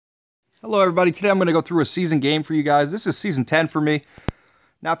Hello everybody, today I'm going to go through a season game for you guys. This is season 10 for me.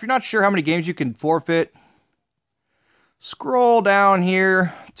 Now if you're not sure how many games you can forfeit, scroll down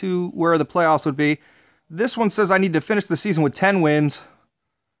here to where the playoffs would be. This one says I need to finish the season with 10 wins.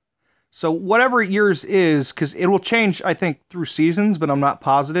 So whatever yours is, because it will change I think through seasons, but I'm not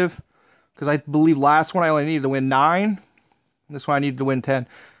positive. Because I believe last one I only needed to win 9. This one I needed to win 10.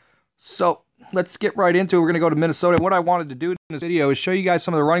 So let's get right into it. We're going to go to Minnesota. What I wanted to do in this video is show you guys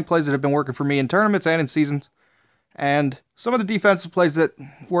some of the running plays that have been working for me in tournaments and in seasons. And some of the defensive plays that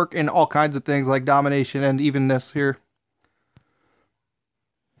work in all kinds of things like domination and evenness here.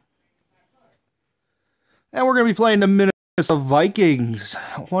 And we're going to be playing the Minnesota Vikings.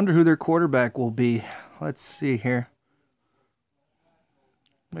 I wonder who their quarterback will be. Let's see here.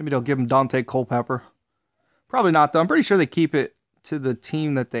 Maybe they'll give him Dante Culpepper. Probably not, though. I'm pretty sure they keep it to the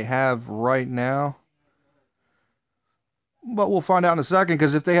team that they have right now. But we'll find out in a second,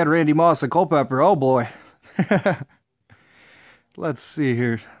 because if they had Randy Moss and Culpepper, oh boy. Let's see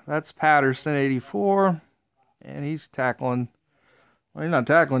here. That's Patterson, 84. And he's tackling. Well, he's not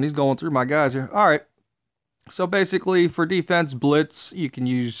tackling. He's going through my guys here. All right. So basically, for defense, blitz, you can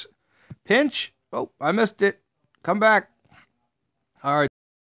use pinch. Oh, I missed it. Come back. All right.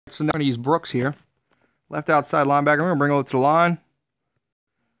 So now I'm going to use Brooks here. Left outside linebacker. We're going to bring it over to the line.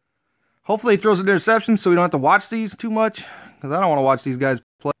 Hopefully he throws an interception so we don't have to watch these too much, because I don't want to watch these guys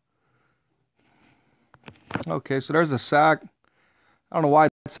play. Okay, so there's a sack. I don't know why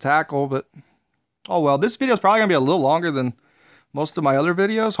it's a tackle, but oh well. This video is probably going to be a little longer than most of my other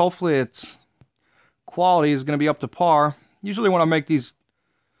videos. Hopefully its quality is going to be up to par. Usually when I make these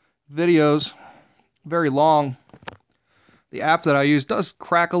videos very long, the app that I use does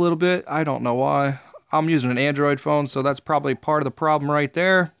crack a little bit. I don't know why. I'm using an Android phone, so that's probably part of the problem right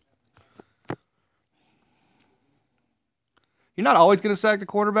there. You're not always going to sack the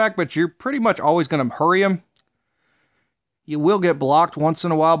quarterback, but you're pretty much always going to hurry him. You will get blocked once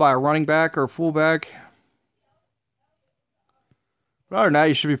in a while by a running back or a fullback. But other than that,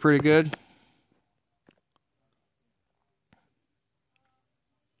 you should be pretty good.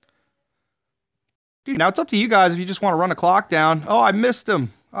 Dude, now it's up to you guys if you just want to run the clock down. Oh, I missed him.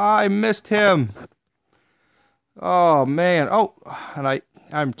 I missed him. Oh, man. Oh, and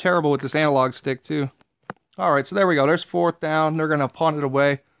I'm terrible with this analog stick, too. All right, so there we go. There's 4th down. They're going to punt it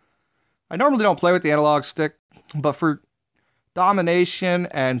away. I normally don't play with the analog stick, but for domination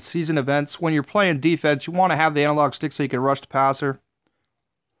and season events, when you're playing defense, you want to have the analog stick so you can rush the passer.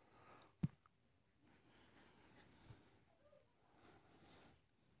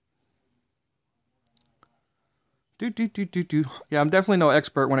 Yeah, I'm definitely no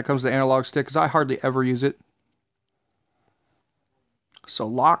expert when it comes to analog stick, because I hardly ever use it. So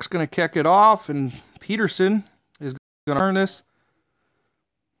Locke's going to kick it off, and Peterson is going to earn this.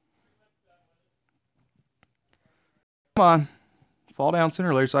 Come on. Fall down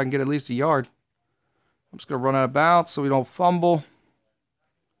sooner or later so I can get at least a yard. I'm just going to run out of bounds so we don't fumble.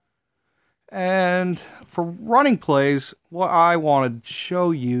 And for running plays, what I wanted to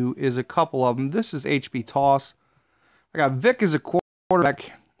show you is a couple of them. This is HB toss. I got Vic as a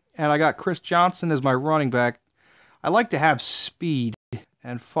quarterback, and I got Chris Johnson as my running back. I like to have speed.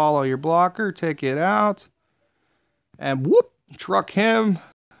 And follow your blocker, take it out, and whoop, truck him,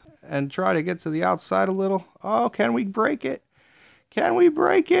 and try to get to the outside a little. Oh, can we break it? Can we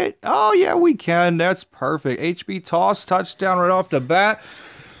break it? Oh, yeah, we can. That's perfect. HB toss, touchdown right off the bat.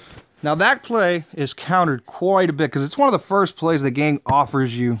 Now, that play is countered quite a bit, because it's one of the first plays the game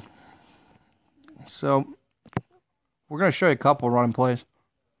offers you. So, we're going to show you a couple running plays.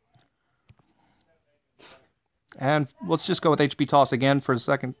 And let's just go with HB toss again for a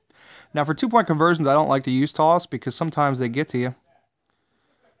second. Now, for 2-point conversions, I don't like to use toss because sometimes they get to you.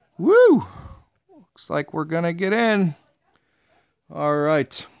 Woo! Looks like we're going to get in. All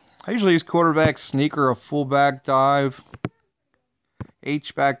right. I usually use quarterback sneak or a fullback dive.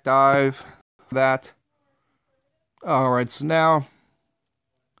 H-back dive. That. All right, so now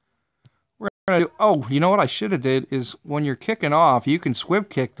we're going to do... Oh, you know what I should have did is when you're kicking off, you can squib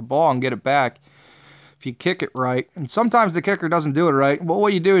kick the ball and get it back. If you kick it right, and sometimes the kicker doesn't do it right, but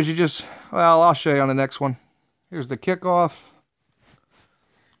what you do is you just, well, I'll show you on the next one. Here's the kickoff.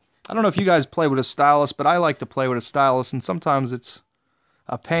 I don't know if you guys play with a stylus, but I like to play with a stylus, and sometimes it's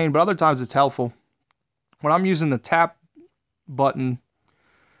a pain, but other times it's helpful. When I'm using the tap button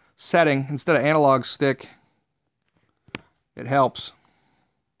setting instead of analog stick, it helps.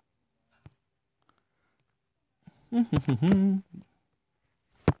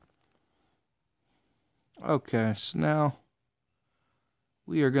 Okay, so now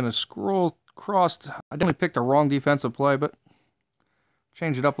we are going to scroll across. I definitely picked a wrong defensive play, but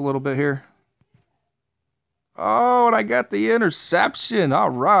Change it up a little bit here. Oh, and I got the interception. All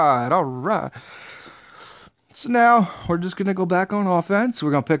right, all right. So now we're just going to go back on offense.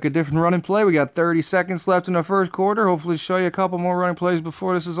 We're going to pick a different running play. We got 30 seconds left in the first quarter. Hopefully show you a couple more running plays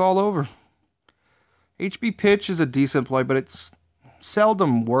before this is all over. HB pitch is a decent play, but it's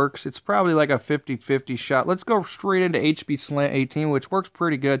seldom works. It's probably like a 50-50 shot. Let's go straight into HB slant 18, which works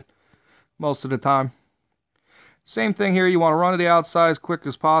pretty good most of the time. Same thing here. You want to run to the outside as quick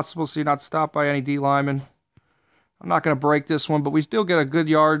as possible so you're not stopped by any D linemen. I'm not going to break this one, but we still get a good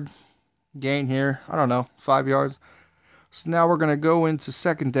yard gain here. I don't know, 5 yards. So now we're going to go into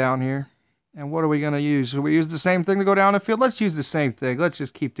second down here. And what are we going to use? Should we use the same thing to go down the field? Let's use the same thing. Let's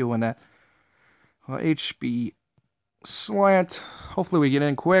just keep doing that. HB slant. Hopefully we get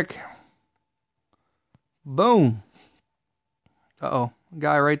in quick. Boom. Uh-oh.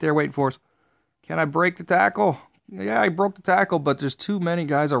 Guy right there waiting for us. Can I break the tackle? Yeah, I broke the tackle, but there's too many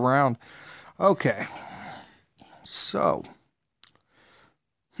guys around. Okay. So,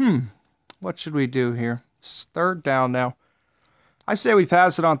 what should we do here? It's third down now. I say we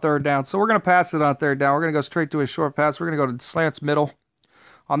pass it on third down. So we're going to pass it on third down. We're going to go straight to a short pass. We're going to go to the slants middle.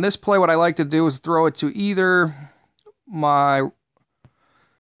 On this play, what I like to do is throw it to either my,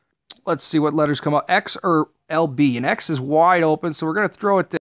 let's see what letters come up, X or LB. And X is wide open, so we're going to throw it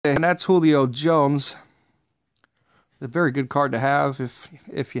there, and that's Julio Jones. A very good card to have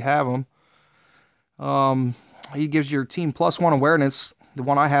if you have him. He gives your team +1 awareness, the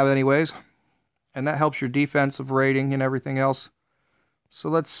one I have anyways, and that helps your defensive rating and everything else. So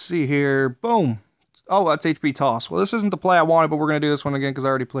let's see here. Boom. Oh, that's HB toss. Well, this isn't the play I wanted, but we're going to do this one again because I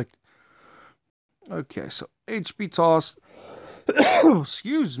already clicked. Okay, so HB toss.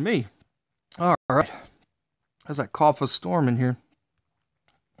 Excuse me. All right. There's that cough of storm in here.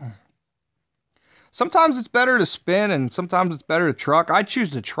 Sometimes it's better to spin, and sometimes it's better to truck. I choose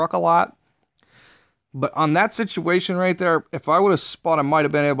to truck a lot. But on that situation right there, if I would have spun, I might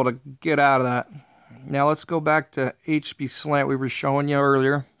have been able to get out of that. Now let's go back to HB slant we were showing you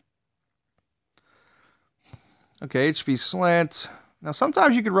earlier. Okay, HB slant. Now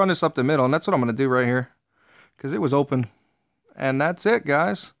sometimes you could run this up the middle, and that's what I'm going to do right here. Because it was open. And that's it,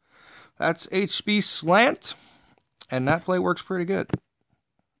 guys. That's HB slant. And that play works pretty good.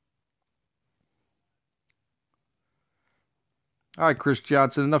 All right, Chris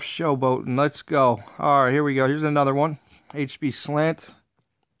Johnson, enough showboating. Let's go. All right, here we go. Here's another one. HB slant.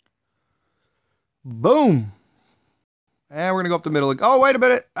 Boom. And we're going to go up the middle. Oh, wait a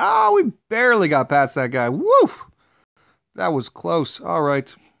minute. Oh, we barely got past that guy. Woo! That was close. All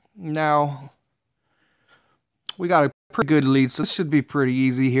right. Now, we got a pretty good lead, so this should be pretty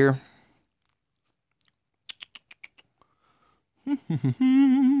easy here.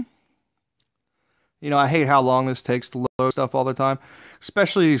 You know, I hate how long this takes to load stuff all the time,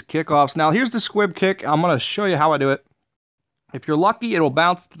 especially these kickoffs. Now, here's the squib kick. I'm going to show you how I do it. If you're lucky, it'll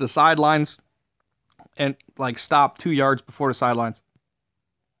bounce to the sidelines and, like, stop 2 yards before the sidelines.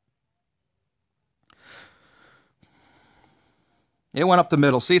 It went up the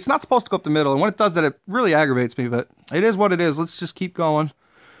middle. See, it's not supposed to go up the middle, and when it does that, it really aggravates me, but it is what it is. Let's just keep going.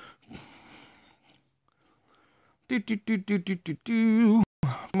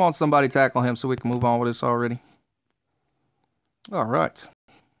 Come on, somebody tackle him so we can move on with this already. All right.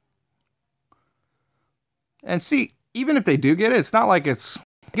 And see, even if they do get it, it's not like it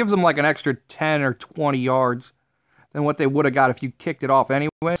gives them like an extra 10 or 20 yards than what they would have got if you kicked it off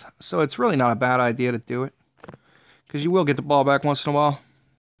anyways. So it's really not a bad idea to do it, because you will get the ball back once in a while.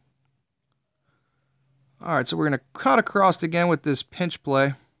 All right, so we're going to cut across again with this pinch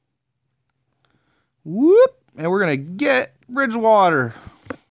play. Whoop! And we're going to get Bridgewater.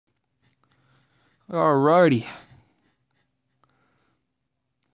 All righty.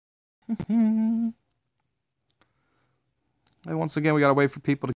 And once again, we got to wait for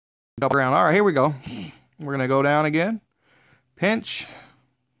people to get up around. All right, here we go. We're going to go down again. Pinch.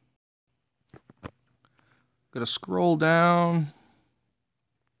 Going to scroll down.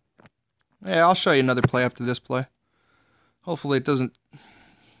 Yeah, I'll show you another play after this play. Hopefully it doesn't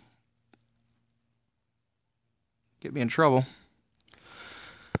get me in trouble.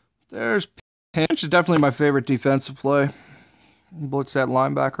 There's pinch. Is definitely my favorite defensive play. Blitz that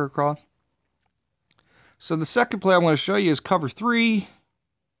linebacker across. So the second play I'm going to show you is cover 3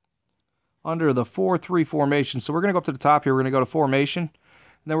 under the 4-3 formation. So we're going to go up to the top here. We're going to go to formation. And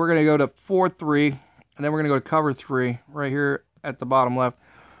then we're going to go to 4-3. And then we're going to go to cover 3 right here at the bottom left.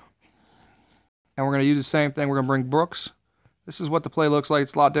 And we're going to do the same thing. We're going to bring Brooks. This is what the play looks like.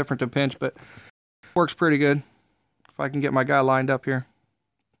 It's a lot different than pinch, but it works pretty good. If I can get my guy lined up here.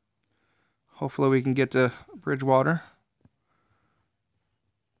 Hopefully we can get to Bridgewater.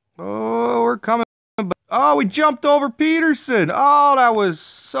 Oh, we're coming. Oh, we jumped over Peterson. Oh, that was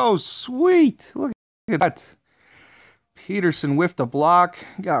so sweet. Look at that. Peterson whiffed a block.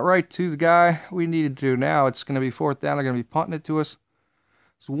 Got right to the guy we needed to. Now it's going to be 4th down. They're going to be punting it to us.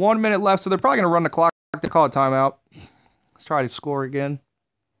 There's 1 minute left, so they're probably going to run the clock. They call a timeout. Let's try to score again.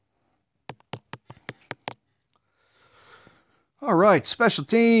 All right, special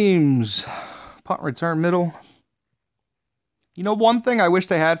teams. Punt and return middle. You know, one thing I wish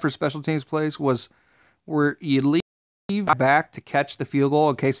they had for special teams plays was where you leave back to catch the field goal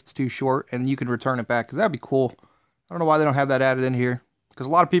in case it's too short, and you can return it back, because that would be cool. I don't know why they don't have that added in here, because a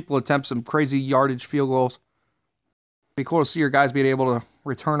lot of people attempt some crazy yardage field goals. It'd be cool to see your guys being able to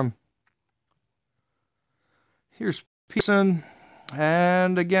return them. Here's Pearson,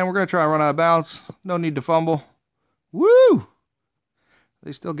 and again, we're going to try and run out of bounds. No need to fumble. Woo!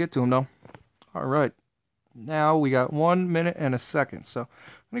 They still get to him, though. All right. Now we got 1 minute and a second. So I'm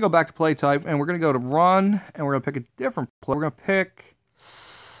going to go back to play type, and we're going to go to run, and we're going to pick a different play. We're going to pick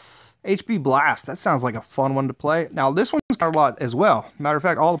HB Blast. That sounds like a fun one to play. Now, this one's countered a lot as well. Matter of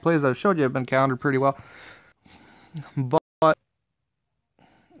fact, all the plays that I've showed you have been countered pretty well. But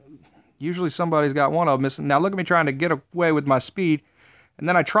usually somebody's got one of them missing. Now, look at me trying to get away with my speed, and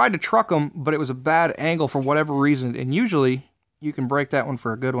then I tried to truck them, but it was a bad angle for whatever reason, and usually you can break that one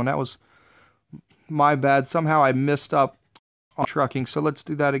for a good one. That was my bad. Somehow I missed up on trucking. So let's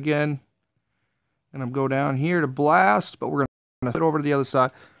do that again. And I'm go down here to blast, but we're going to hit over to the other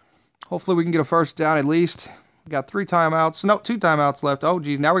side. Hopefully we can get a 1st down at least. We got 3 timeouts. No, 2 timeouts left. Oh,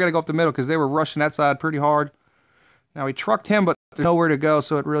 geez. Now we got to go up the middle because they were rushing that side pretty hard. Now we trucked him, but there's nowhere to go,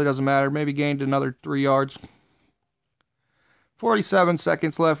 so it really doesn't matter. Maybe gained another 3 yards. 47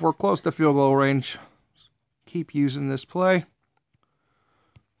 seconds left. We're close to field goal range. Keep using this play.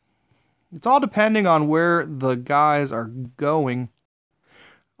 It's all depending on where the guys are going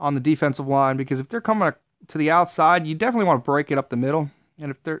on the defensive line, because if they're coming to the outside, you definitely want to break it up the middle. And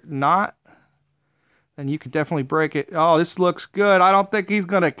if they're not, then you could definitely break it. Oh, this looks good. I don't think he's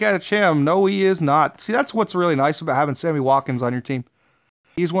going to catch him. No, he is not. See, that's what's really nice about having Sammy Watkins on your team.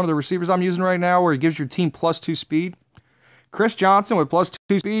 He's one of the receivers I'm using right now where he gives your team +2 speed. Chris Johnson with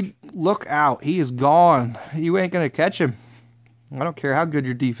 +2 speed, look out. He is gone. You ain't going to catch him. I don't care how good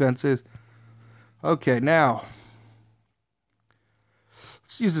your defense is. Okay, now,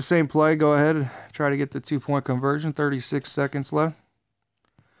 let's use the same play. Go ahead and try to get the 2-point conversion. 36 seconds left.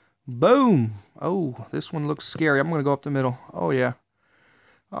 Boom. Oh, this one looks scary. I'm going to go up the middle. Oh, yeah.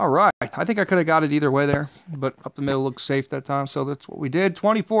 All right. I think I could have got it either way there, but up the middle looks safe that time, so that's what we did.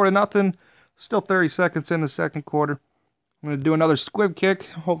 24-0. Still 30 seconds in the second quarter. I'm going to do another squib kick.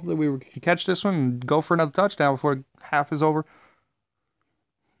 Hopefully we can catch this one and go for another touchdown before half is over.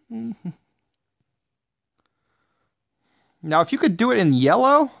 Now, if you could do it in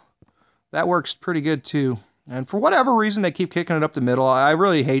yellow, that works pretty good too. And for whatever reason, they keep kicking it up the middle. I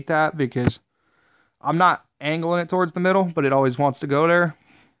really hate that because I'm not angling it towards the middle, but it always wants to go there.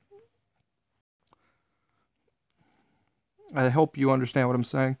 I hope you understand what I'm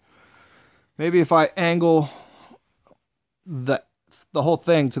saying. Maybe if I angle the whole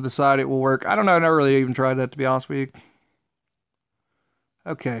thing to the side, it will work. I don't know. I never really even tried that, to be honest with you.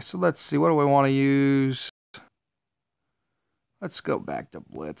 Okay, so let's see. What do we want to use? Let's go back to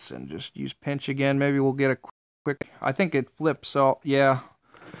blitz and just use pinch again. Maybe we'll get a quick. I think it flipped, so yeah.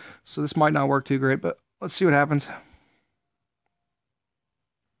 So this might not work too great, but let's see what happens.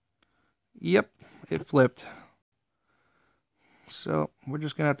 Yep, it flipped. So we're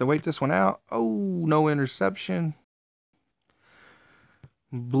just going to have to wait this one out. Oh, no interception.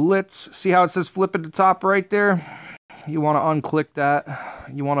 Blitz. See how it says flip at the top right there? You want to unclick that.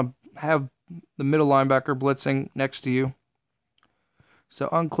 You want to have the middle linebacker blitzing next to you. So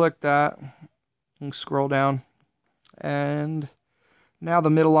unclick that and scroll down. And now the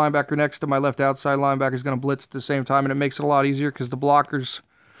middle linebacker next to my left outside linebacker is going to blitz at the same time, and it makes it a lot easier because the blockers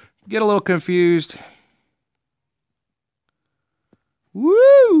get a little confused.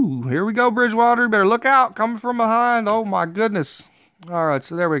 Woo! Here we go, Bridgewater. Better look out. Coming from behind. Oh, my goodness. All right,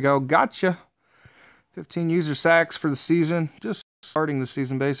 so there we go. Gotcha. 15 user sacks for the season. Just starting the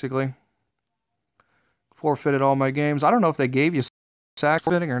season, basically. Forfeited all my games. I don't know if they gave you sack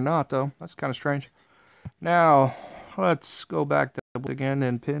forfeiting or not, though. That's kind of strange. Now, let's go back to again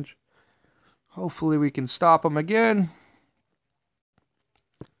and pinch. Hopefully we can stop them again.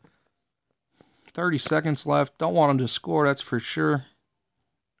 30 seconds left. Don't want them to score, that's for sure.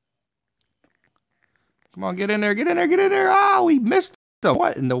 Come on, get in there, get in there, get in there. Oh, we missed them.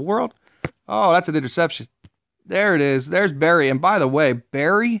 What in the world? Oh, that's an interception. There it is. There's Barry. And by the way,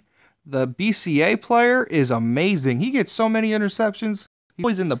 Barry, the BCA player, is amazing. He gets so many interceptions.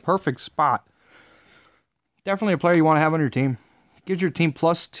 always in the perfect spot. Definitely a player you want to have on your team. Gives your team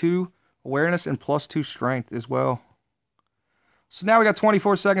 +2 awareness and +2 strength as well. So now we got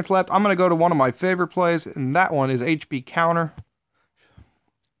 24 seconds left. I'm going to go to one of my favorite plays, and that one is HB counter.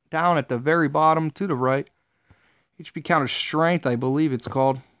 Down at the very bottom to the right. HB counter strength, I believe it's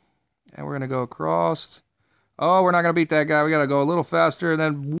called. And we're going to go across. Oh, we're not going to beat that guy. We got to go a little faster. And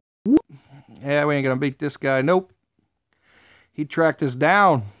then, whoop. Yeah, we ain't going to beat this guy. Nope. He tracked us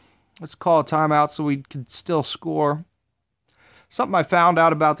down. Let's call a timeout so we can still score. Something I found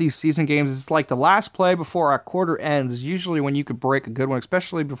out about these season games is like the last play before a quarter ends is usually when you could break a good one,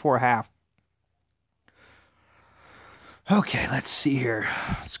 especially before half. Okay, let's see here.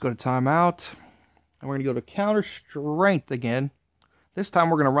 Let's go to timeout. And we're going to go to counter strength again. This time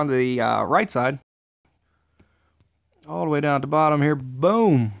we're going to run to the right side. All the way down at the bottom here.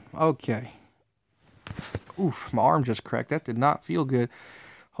 Boom. Okay. Oof, my arm just cracked. That did not feel good.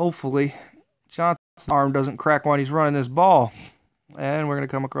 Hopefully, Johnson's arm doesn't crack when he's running this ball. And we're going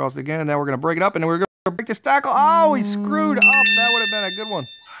to come across again. And then we're going to break it up. And then we're going to break this tackle. Oh, he screwed up. That would have been a good one.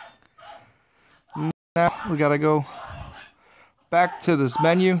 Now we got to go back to this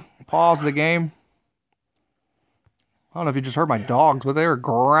menu. Pause the game. I don't know if you just heard my dogs, but they were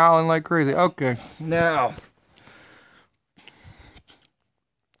growling like crazy. Okay, now.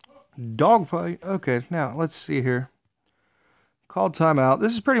 Dog fight. Okay, now let's see here. Called timeout.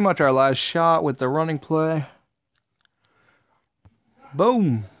 This is pretty much our last shot with the running play.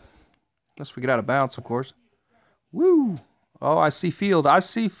 Boom. Unless we get out of bounds, of course. Woo. Oh, I see field. I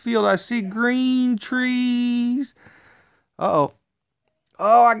see field. I see green trees. Uh-oh.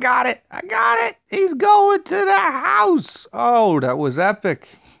 Oh, I got it. I got it. He's going to the house. Oh, that was epic.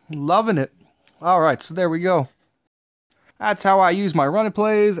 Loving it. All right, so there we go. That's how I use my running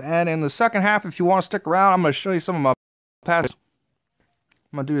plays. And in the second half, if you want to stick around, I'm going to show you some of my passes.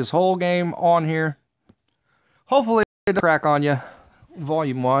 I'm going to do this whole game on here. Hopefully, it doesn't crack on you,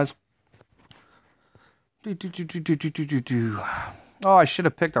 volume-wise. Oh, I should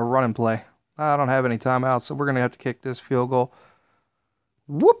have picked a running play. I don't have any timeouts, so we're going to have to kick this field goal.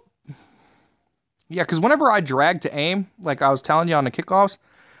 Whoop. Yeah, because whenever I drag to aim, like I was telling you on the kickoffs,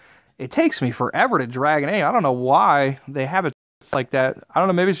 it takes me forever to drag and aim. I don't know why they have it like that. I don't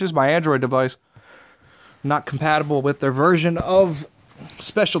know, maybe it's just my Android device. Not compatible with their version of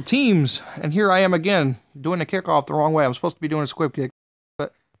special teams. And here I am again, doing the kickoff the wrong way. I'm supposed to be doing a squib kick.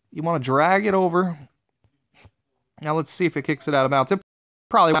 But you want to drag it over. Now let's see if it kicks it out of bounds.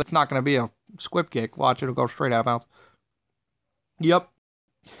 It's not going to be a squib kick. Watch, it'll go straight out of bounds. Yep.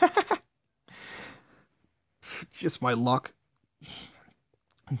 Just my luck.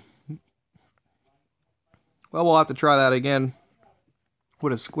 Well, we'll have to try that again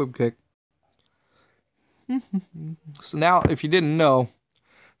with a squib kick. So now, if you didn't know,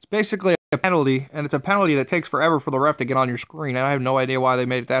 it's basically a penalty, and it's a penalty that takes forever for the ref to get on your screen, and I have no idea why they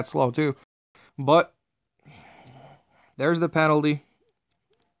made it that slow, too. But there's the penalty.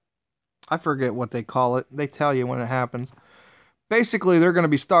 I forget what they call it. They tell you when it happens. Basically, they're going to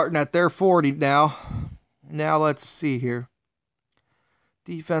be starting at their 40 now. Now, let's see here.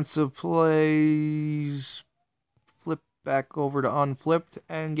 Defensive plays. Flip back over to unflipped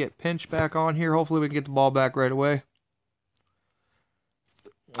and get pinched back on here. Hopefully, we can get the ball back right away.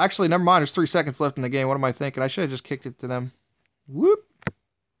 Actually, never mind. There's 3 seconds left in the game. What am I thinking? I should have just kicked it to them. Whoop.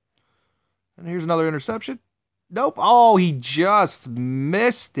 And here's another interception. Nope. Oh, he just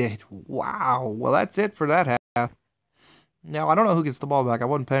missed it. Wow. Well, that's it for that half. Now, I don't know who gets the ball back. I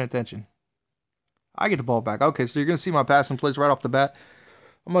wasn't paying attention. I get the ball back. Okay, so you're going to see my passing plays right off the bat.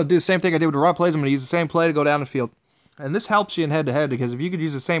 I'm going to do the same thing I did with the run plays. I'm going to use the same play to go down the field. And this helps you in head-to-head because if you could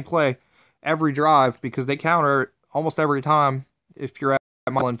use the same play every drive, because they counter almost every time if you're at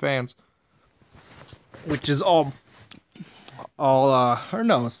Mullen fans, which is or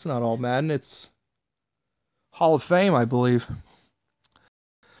no, it's not all Madden. It's Hall of Fame, I believe.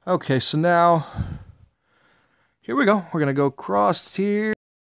 Okay, so now, here we go. We're going to go cross here.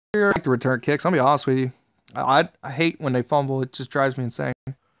 I like the return kicks. I'll be honest with you. I hate when they fumble. It just drives me insane.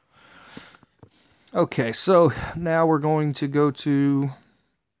 Okay, so now we're going to go to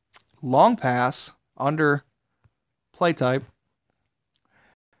long pass under play type.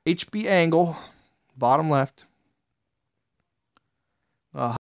 HB angle, bottom left.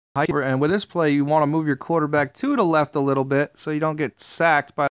 And with this play, you want to move your quarterback to the left a little bit so you don't get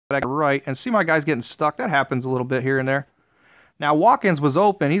sacked by the right. And see my guy's getting stuck. That happens a little bit here and there. Now, Watkins was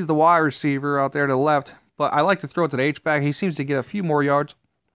open. He's the wide receiver out there to the left. But I like to throw it to the H-back. He seems to get a few more yards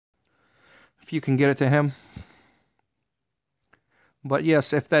if you can get it to him. But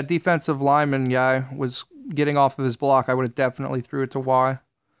yes, if that defensive lineman guy was getting off of his block, I would have definitely threw it to Y.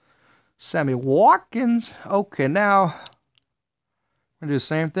 Sammy Watkins. Okay, now we're going to do the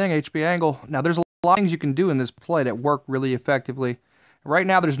same thing, HB angle. Now, there's a lot of things you can do in this play that work really effectively. Right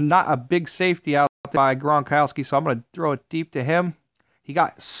now, there's not a big safety out there by Gronkowski, so I'm going to throw it deep to him. He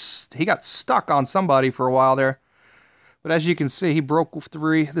got stuck on somebody for a while there. But as you can see, he broke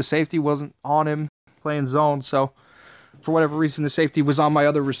 3. The safety wasn't on him playing zone, so for whatever reason, the safety was on my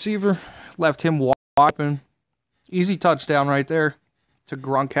other receiver. Left him wide open. Easy touchdown right there to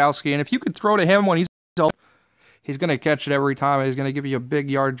Gronkowski. And if you could throw to him when he's open, he's going to catch it every time. He's going to give you a big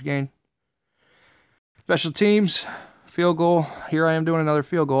yardage gain. Special teams, field goal. Here I am doing another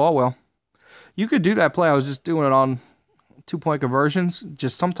field goal. Oh, well. You could do that play. I was just doing it on 2-point conversions.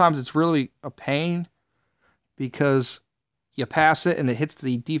 Just sometimes it's really a pain because you pass it and it hits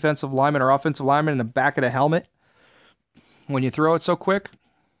the defensive lineman or offensive lineman in the back of the helmet when you throw it so quick.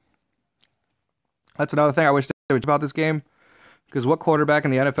 That's another thing I wish they would do about this game, because what quarterback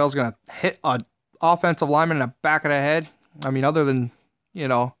in the NFL is going to hit an offensive lineman in the back of the head? I mean, other than, you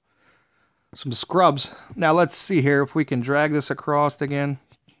know, some scrubs. Now, let's see here if we can drag this across again.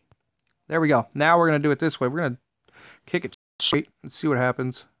 There we go. Now we're going to do it this way. We're going to kick it straight and see what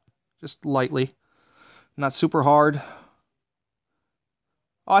happens. Just lightly. Not super hard.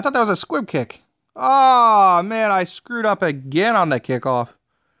 Oh, I thought that was a squib kick. Oh, man, I screwed up again on the kickoff.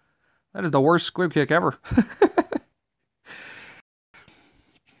 That is the worst squib kick ever.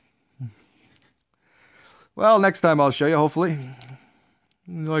 Well, next time I'll show you, hopefully.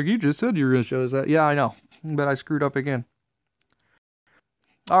 Like you just said you were going to show us that. Yeah, I know. But I screwed up again.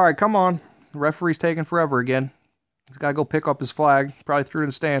 All right, come on. The referee's taking forever again. He's got to go pick up his flag. Probably threw it in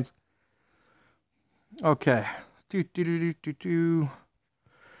the stands. Okay.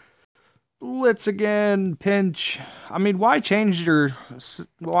 Blitz again. Pinch. I mean, why change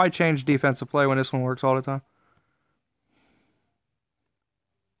defensive play when this one works all the time?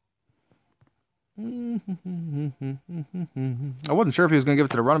 I wasn't sure if he was going to give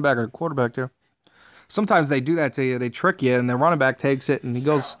it to the running back or the quarterback too. Sometimes they do that to you. They trick you, and the running back takes it, and he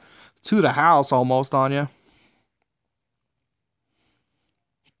goes to the house almost on you.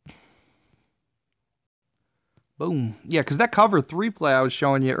 Boom. Yeah, because that cover 3 play I was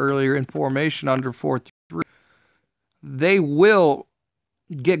showing you earlier in formation under 4-3, they will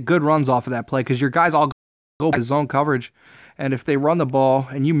get good runs off of that play because your guys all go by zone coverage. And if they run the ball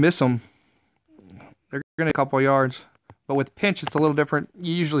and you miss them, they're going to get a couple yards. But with pinch, it's a little different.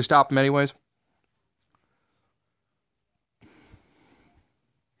 You usually stop them anyways.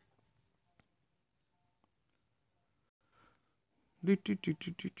 Yeah,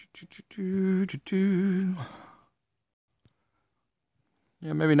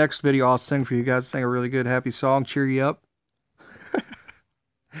 maybe next video I'll sing for you guys. Sing a really good, happy song, cheer you up.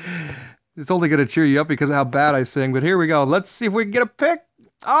 It's only going to cheer you up because of how bad I sing. But here we go. Let's see if we can get a pick.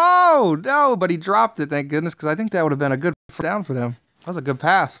 Oh, no, but he dropped it, thank goodness, because I think that would have been a good first down for them. That was a good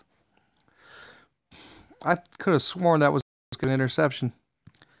pass. I could have sworn that was an interception.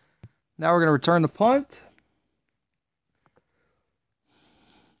 Now we're going to return the punt.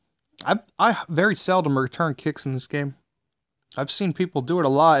 I very seldom return kicks in this game. I've seen people do it a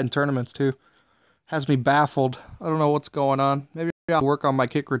lot in tournaments too. Has me baffled. I don't know what's going on. Maybe I'll work on my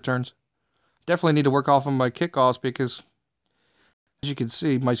kick returns. Definitely need to work off on my kickoffs because, as you can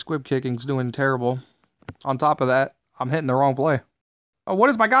see, my squib kicking's doing terrible. On top of that, I'm hitting the wrong play. Oh, what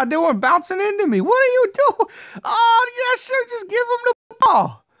is my guy doing? Bouncing into me. What are you doing? Oh, yeah, sure. Just give him the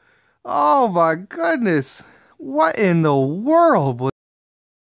ball. Oh, my goodness. What in the world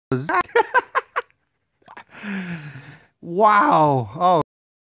was that? Wow. Oh,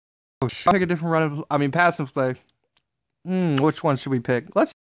 I'll pick a different run. Passing play. Which one should we pick?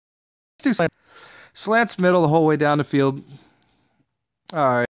 Let's do slant. Slants middle the whole way down the field.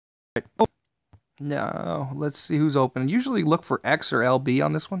 All right. Oh, no, let's see who's open. Usually look for X or LB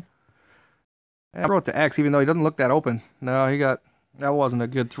on this one. I wrote the X even though he doesn't look that open. No, that wasn't a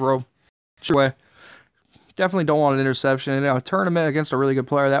good throw. Sure way. Definitely don't want an interception. In a tournament against a really good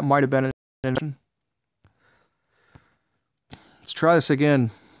player, that might have been an interception. Let's try this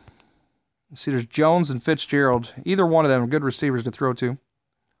again. Let's see, there's Jones and Fitzgerald. Either one of them are good receivers to throw to.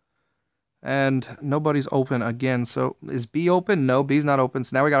 And nobody's open again. So is B open? No, B's not open.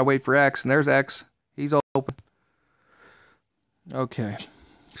 So now we got to wait for X. And there's X. He's open. Okay.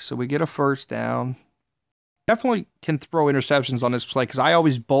 So we get a first down. Definitely can throw interceptions on this play because I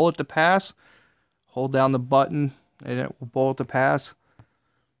always bullet the pass. Hold down the button and it will bullet the pass.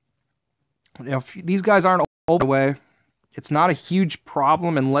 If these guys aren't open away, it's not a huge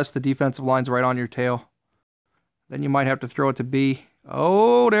problem unless the defensive line's right on your tail. Then you might have to throw it to B.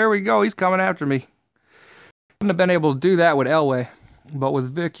 Oh, there we go. He's coming after me. have been able to do that with Elway, but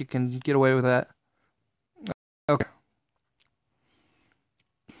with Vic, you can get away with that. Okay.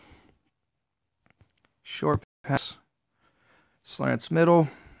 Short pass. Slants middle.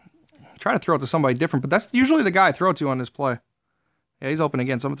 Try to throw it to somebody different, but that's usually the guy I throw to on this play. Yeah, he's open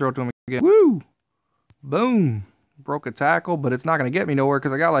again, so I'm going to throw it to him again. Woo! Boom! Broke a tackle, but it's not going to get me nowhere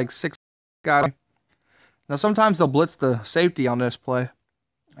because I got like 6 guys. Now, sometimes they'll blitz the safety on this play,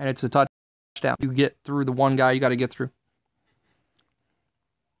 and it's a touchdown. You get through the one guy you got to get through.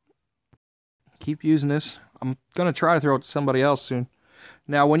 Keep using this. I'm going to try to throw it to somebody else soon.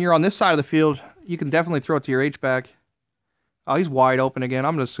 Now, when you're on this side of the field, you can definitely throw it to your H-back. Oh, he's wide open again.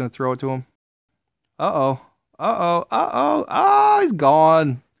 I'm just going to throw it to him. Uh-oh. Uh-oh. Uh-oh. Oh, he's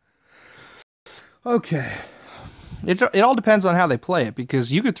gone. Okay. It all depends on how they play it,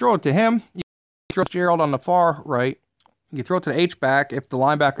 because you could throw it to him. You can throw Gerald on the far right. You can throw it to the H-back if the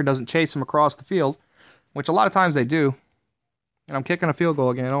linebacker doesn't chase him across the field, which a lot of times they do. And I'm kicking a field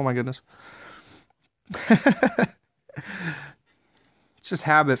goal again. Oh, my goodness. It's just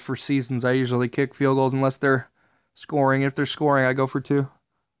habit for seasons. I usually kick field goals unless they're scoring. If they're scoring, I go for 2.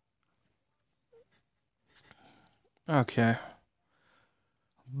 Okay.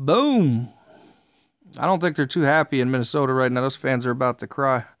 Boom. I don't think they're too happy in Minnesota right now. Those fans are about to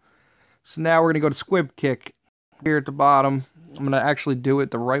cry. So now we're going to go to squib kick here at the bottom. I'm going to actually do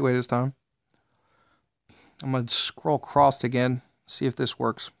it the right way this time. I'm going to scroll across again, see if this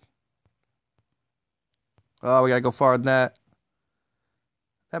works. Oh, we got to go farther than that.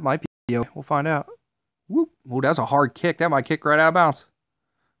 That might be okay. We'll find out. Whoop. Oh, that's a hard kick. That might kick right out of bounds.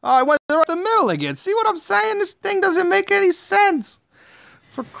 Oh, I went right the middle again. See what I'm saying? This thing doesn't make any sense.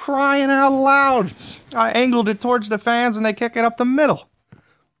 For crying out loud. I angled it towards the fans and they kick it up the middle.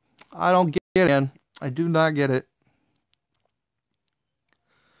 I don't get it, man. I do not get it.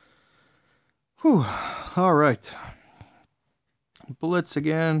 Whew. All right. Blitz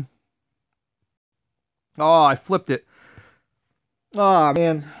again. Oh, I flipped it. Oh,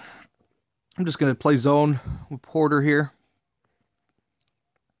 man. I'm just going to play zone with Porter here.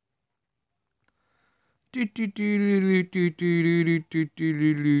 Okay,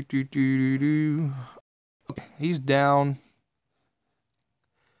 he's down.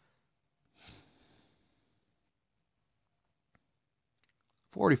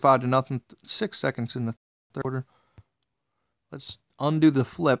 $45-0. 6 seconds in the third quarter. Let's undo the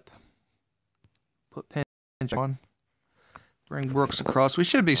flip. Put pinch on. Bring Brooks across. We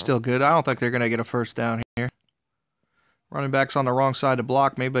should be still good. I don't think they're going to get a first down here. Running back's on the wrong side to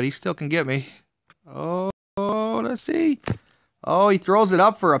block me, but he still can get me. Oh, let's see. Oh, he throws it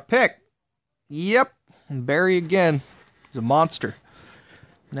up for a pick. Yep. And Barry again. He's a monster.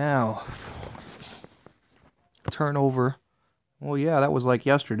 Now, turnover. Well, yeah, that was like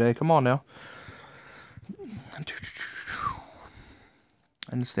yesterday. Come on now.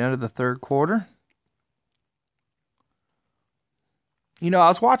 And it's the end of the third quarter. You know, I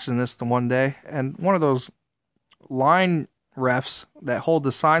was watching this the one day, and one of those line refs that hold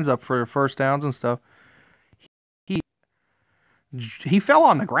the signs up for first downs and stuff, he fell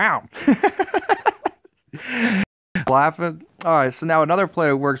on the ground. Laughing. All right, so now another play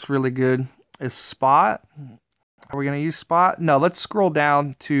that works really good is spot. Are we going to use spot? No, let's scroll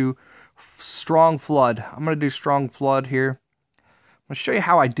down to strong flood. I'm going to do strong flood here. I'm going to show you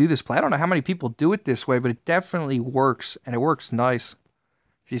how I do this play. I don't know how many people do it this way, but it definitely works, and it works nice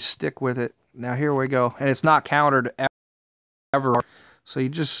if you stick with it. Now here we go, and it's not countered ever. So you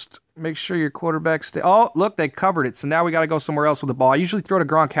just make sure your quarterback stay. Oh, look, they covered it. So now we got to go somewhere else with the ball. I usually throw to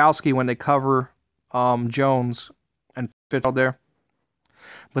Gronkowski when they cover Jones and Fitzgerald there.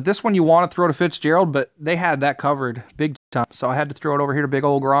 But this one you want to throw to Fitzgerald, but they had that covered big time. So I had to throw it over here to big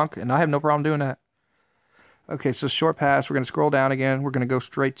old Gronk, and I have no problem doing that. Okay, so short pass. We're going to scroll down again. We're going to go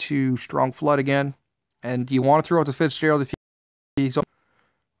straight to strong flood again. And you want to throw it to Fitzgerald if he's open.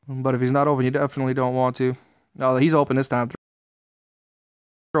 But if he's not open, you definitely don't want to. No, he's open this time.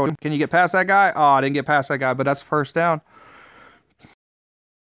 Throw him. Can you get past that guy? Oh, I didn't get past that guy, but that's first down.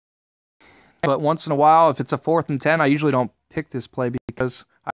 But once in a while, if it's a 4th and 10, I usually don't pick this play because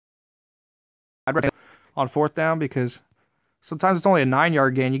I'd rather on 4th down because sometimes it's only a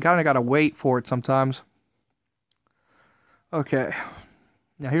 9-yard gain. You kind of got to wait for it sometimes. Okay.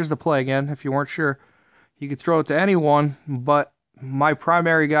 Now here's the play again. If you weren't sure, you could throw it to anyone, but my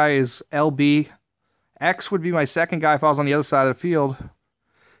primary guy is LB. X would be my second guy if I was on the other side of the field.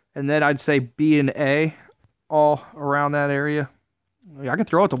 And then I'd say B and A all around that area. I could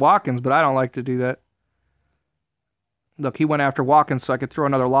throw it to Watkins, but I don't like to do that. Look, he went after Watkins, so I could throw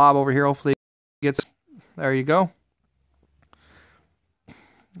another lob over here. Hopefully he gets... There you go.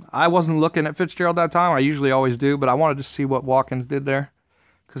 I wasn't looking at Fitzgerald that time. I usually always do, but I wanted to see what Watkins did there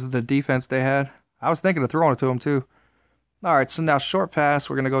because of the defense they had. I was thinking of throwing it to him too. All right, so now short pass.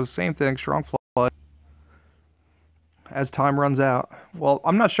 We're going to go the same thing, strong flood, as time runs out. Well,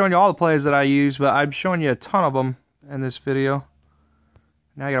 I'm not showing you all the plays that I use, but I'm showing you a ton of them in this video.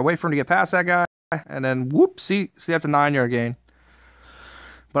 Now I got to wait for him to get past that guy, and then whoop, see that's a 9-yard gain.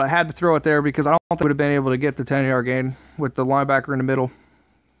 But I had to throw it there because I don't think I would have been able to get the 10-yard gain with the linebacker in the middle.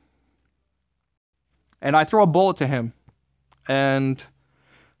 And I throw a bullet to him. And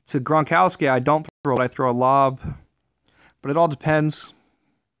to Gronkowski, I don't throw it. I throw a lob. But it all depends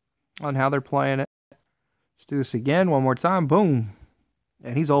on how they're playing it. Let's do this again one more time. Boom.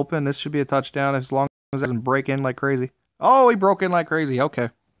 And he's open. This should be a touchdown as long as it doesn't break in like crazy. Oh, he broke in like crazy. Okay.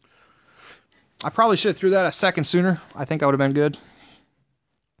 I probably should have threw that a second sooner. I think I would have been good.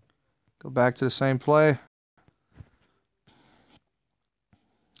 Go back to the same play.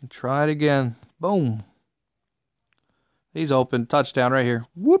 And try it again. Boom. He's open. Touchdown right here.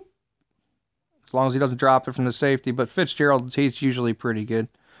 Whoop. As long as he doesn't drop it from the safety. But Fitzgerald, he's usually pretty good.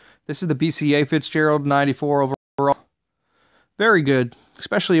 This is the BCA Fitzgerald, 94 overall. Very good.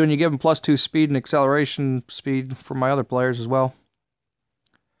 Especially when you give him +2 speed and acceleration speed for my other players as well.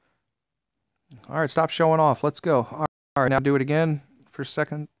 All right, stop showing off. Let's go. All right, now do it again for a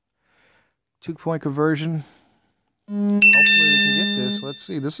second. 2-point conversion. Hopefully we can get this. Let's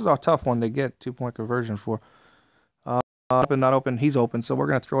see. This is a tough one to get 2-point conversion for. Open, not open. He's open. So we're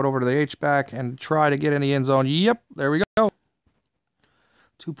going to throw it over to the H-back and try to get in the end zone. Yep, there we go.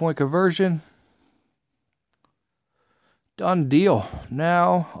 2-point conversion. Done deal.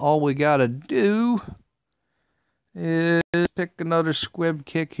 Now all we got to do is pick another squib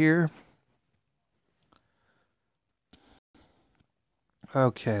kick here.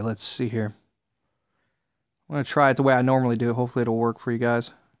 Okay, let's see here. I'm going to try it the way I normally do it. Hopefully it'll work for you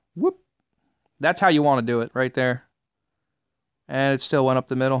guys. Whoop. That's how you want to do it, right there. And it still went up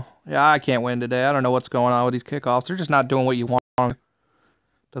the middle. Yeah, I can't win today. I don't know what's going on with these kickoffs. They're just not doing what you want.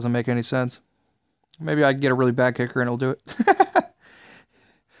 Doesn't make any sense. Maybe I can get a really bad kicker and it'll do it.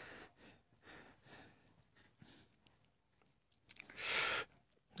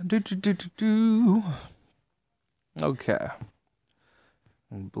 Okay.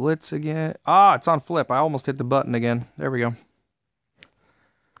 Blitz again. Ah, it's on flip. I almost hit the button again. There we go.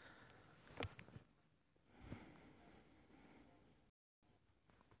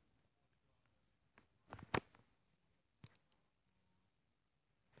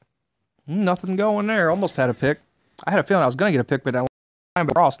 Nothing going there. Almost had a pick. I had a feeling I was going to get a pick, but that line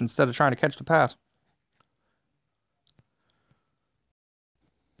crossed instead of trying to catch the pass.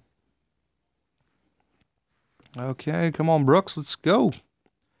 Okay, come on, Brooks. Let's go.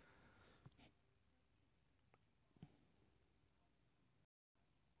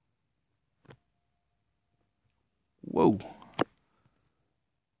 Whoa.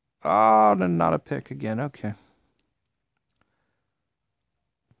 Oh, then not a pick again. Okay.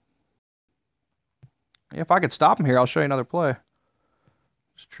 If I could stop him here, I'll show you another play.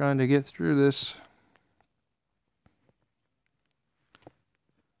 Just trying to get through this.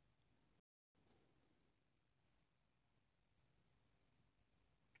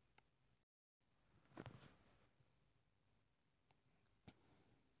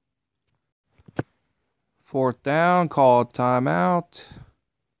 Fourth down, call a timeout.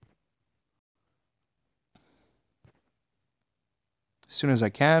 As soon as I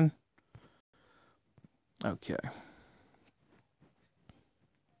can. Okay.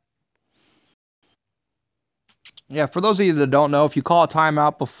 Yeah, for those of you that don't know, if you call a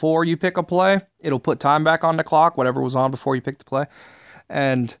timeout before you pick a play, it'll put time back on the clock, whatever was on before you picked the play.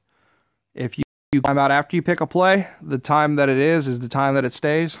 And if you time out after you pick a play, the time that it is the time that it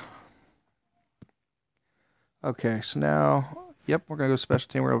stays. Okay, so now, yep, we're going to go special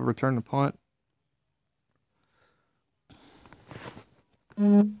team. We're going to return the punt.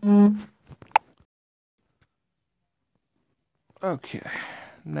 Okay,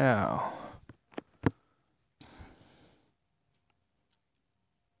 now.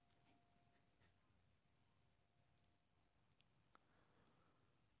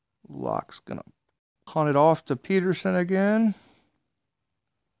 Locke's going to punt it off to Peterson again.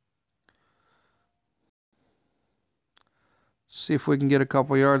 See if we can get a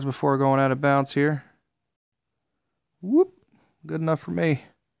couple yards before going out of bounds here. Whoop, good enough for me.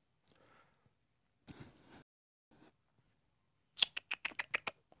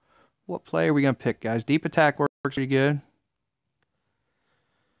 What play are we going to pick, guys? Deep attack works pretty good.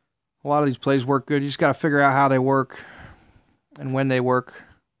 A lot of these plays work good. You just got to figure out how they work and when they work.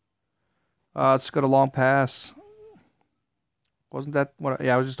 Let's go to long pass. Wasn't that what?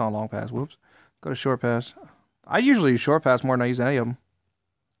 Yeah, I was just on long pass. Whoops. Go to short pass. I usually use short pass more than I use any of them.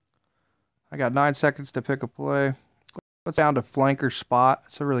 I got 9 seconds to pick a play. Let's down to flanker spot.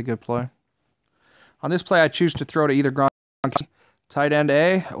 It's a really good play. On this play, I choose to throw to either Gronkowski, tight end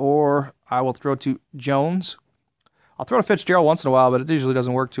A, or I will throw to Jones. I'll throw to Fitzgerald once in a while, but it usually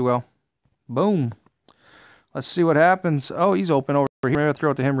doesn't work too well. Boom. Let's see what happens. Oh, he's open over here. Maybe I'll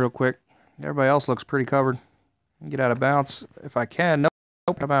throw it to him real quick. Everybody else looks pretty covered. Get out of bounds if I can. Nope,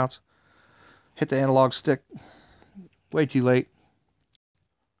 out of bounds. Hit the analog stick. Way too late.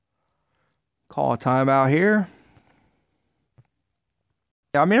 Call a timeout here.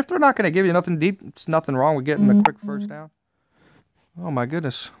 Yeah, I mean, if they're not going to give you nothing deep, it's nothing wrong with getting a quick first down. Oh, my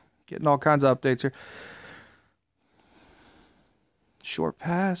goodness. Getting all kinds of updates here. Short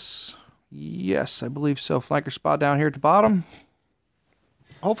pass. Yes, I believe so. Flanker spot down here at the bottom.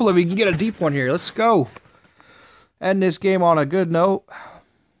 Hopefully we can get a deep one here. Let's go. End this game on a good note.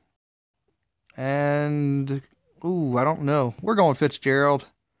 And, ooh, I don't know. We're going Fitzgerald.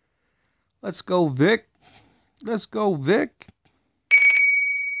 Let's go, Vic. Let's go, Vic.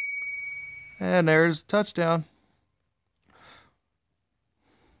 And there's a touchdown.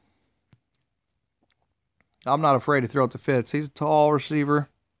 I'm not afraid to throw it to Fitz. He's a tall receiver.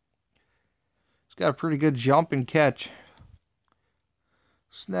 He's got a pretty good jump and catch.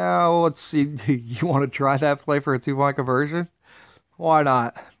 So now, let's see. You want to try that play for a 2-point conversion? Why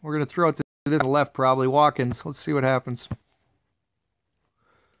not? We're going to throw it to this left, probably. Watkins. Let's see what happens.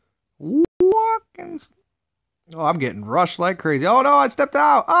 Watkins. Oh, I'm getting rushed like crazy. Oh, no, I stepped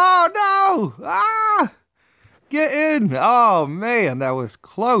out. Oh, no. Ah! Get in. Oh, man, that was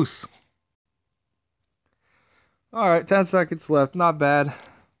close. All right, 10 seconds left. Not bad.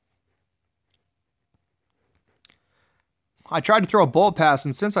 I tried to throw a bullet pass,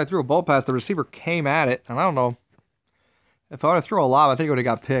 and since I threw a bullet pass, the receiver came at it. And I don't know. If I would have thrown a lob, I think it would have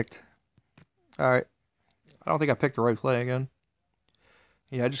got picked. All right. I don't think I picked the right play again.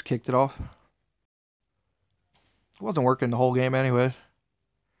 Yeah, I just kicked it off. It wasn't working the whole game anyway.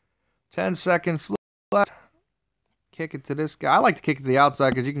 10 seconds left. Kick it to this guy. I like to kick it to the outside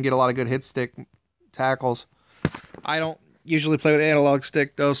because you can get a lot of good hit stick tackles. I don't usually play with analog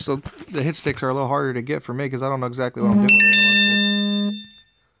stick, though, so the hit sticks are a little harder to get for me because I don't know exactly what I'm doing with analog stick.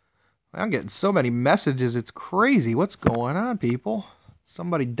 I'm getting so many messages, it's crazy. What's going on, people?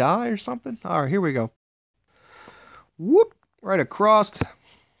 Somebody die or something? All right, here we go. Whoop! Right across.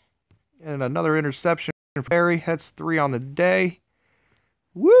 And another interception for Barry. That's 3 on the day.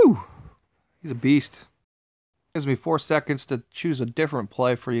 Woo! He's a beast. Gives me 4 seconds to choose a different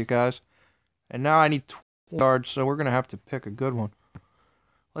play for you guys. And now I need 20 yards, so we're going to have to pick a good one.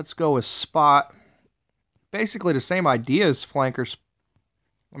 Let's go with spot. Basically the same idea as flankers.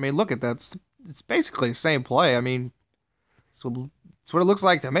 I mean, look at that. It's basically the same play. I mean, it's what it looks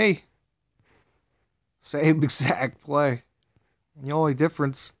like to me. Same exact play. The only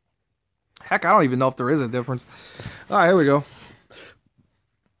difference... Heck, I don't even know if there is a difference. All right, here we go.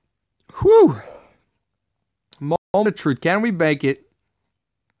 Whew. Moment of truth. Can we make it?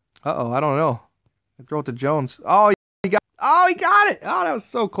 Uh-oh, I don't know. Throw it to Jones. Oh, he got it. Oh, that was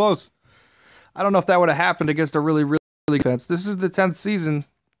so close. I don't know if that would have happened against a really defense. This is the 10th season,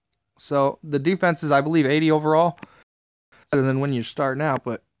 so the defense is, I believe, 80 overall. Better than when you're starting out,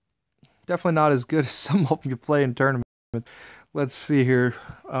 but definitely not as good as some of them you play in tournament. Let's see here.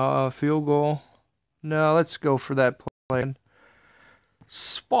 Field goal. No, let's go for that play.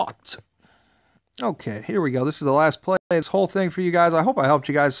 Spot. Okay, here we go. This is the last play. This whole thing for you guys. I hope I helped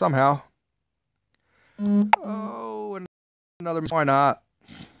you guys somehow. Oh, and another. Why not?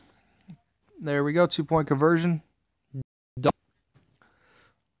 There we go. 2-point conversion. Done.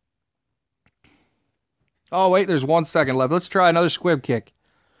 Oh, wait. There's 1 second left. Let's try another squib kick.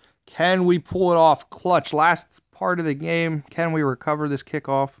 Can we pull it off? Clutch. Last part of the game. Can we recover this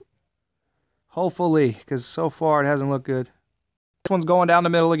kickoff? Hopefully, because so far it hasn't looked good. This one's going down the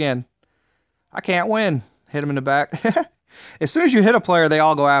middle again. I can't win. Hit him in the back. As soon as you hit a player, they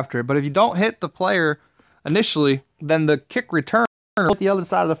all go after it. But if you don't hit the player initially, then the kick return at the other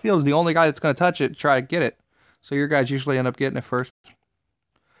side of the field is the only guy that's going to touch it and try to get it. So your guys usually end up getting it first.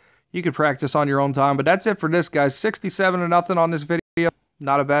 You could practice on your own time. But that's it for this, guys. 67-0 on this video.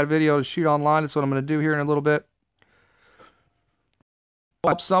 Not a bad video to shoot online. That's what I'm going to do here in a little bit.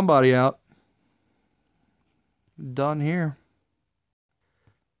 Help somebody out. Done here.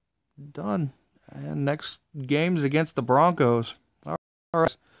 Done. And next game's against the Broncos. All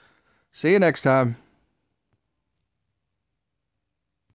right. See you next time.